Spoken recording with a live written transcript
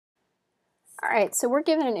right, so we're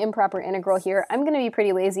given an improper integral here. I'm going to be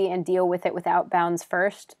pretty lazy and deal with it without bounds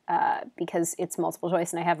first because it's multiple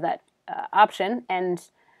choice and I have that option. And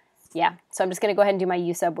yeah, so I'm just going to go ahead and do my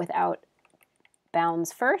u sub without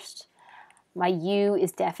bounds first. My u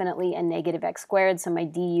is definitely a negative x squared, so my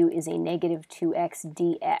du is a negative 2x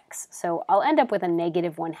dx. So I'll end up with a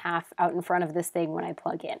negative 1/2 out in front of this thing when I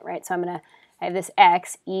plug in, right? So I have this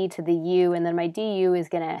x, e to the u, and then my du is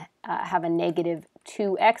going to have a negative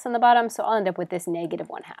 2x on the bottom, so I'll end up with this negative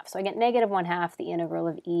 1/2. So I get negative 1/2 the integral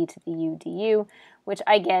of e to the u du, which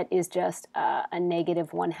I get is just a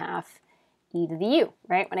negative 1/2 e to the u,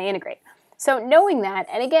 right, when I integrate. So knowing that,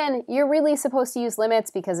 and again, you're really supposed to use limits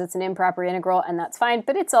because it's an improper integral, and that's fine,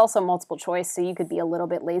 but it's also multiple choice, so you could be a little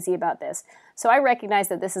bit lazy about this. So I recognize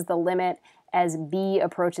that this is the limit as b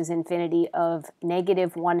approaches infinity of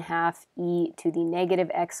negative 1/2 e to the negative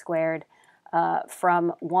x squared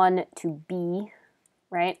from 1 to b,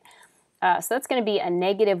 right? So that's going to be a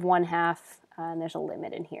negative 1/2, and there's a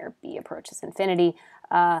limit in here, b approaches infinity,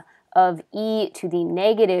 of e to the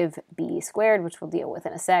negative b squared, which we'll deal with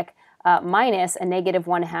in a sec, minus a negative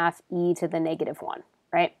 1/2 e to the negative 1,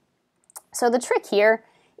 right? So the trick here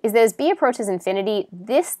is that as b approaches infinity,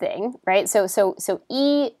 this thing, right, so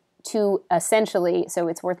e to essentially, so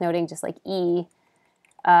it's worth noting just like e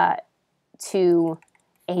to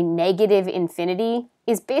a negative infinity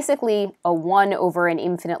is basically a 1 over an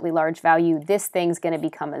infinitely large value. This thing's going to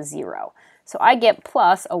become a 0. So I get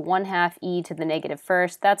plus a 1/2 e to the negative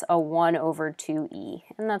first. That's a 1 over 2e.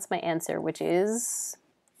 And that's my answer, which is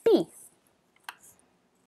B.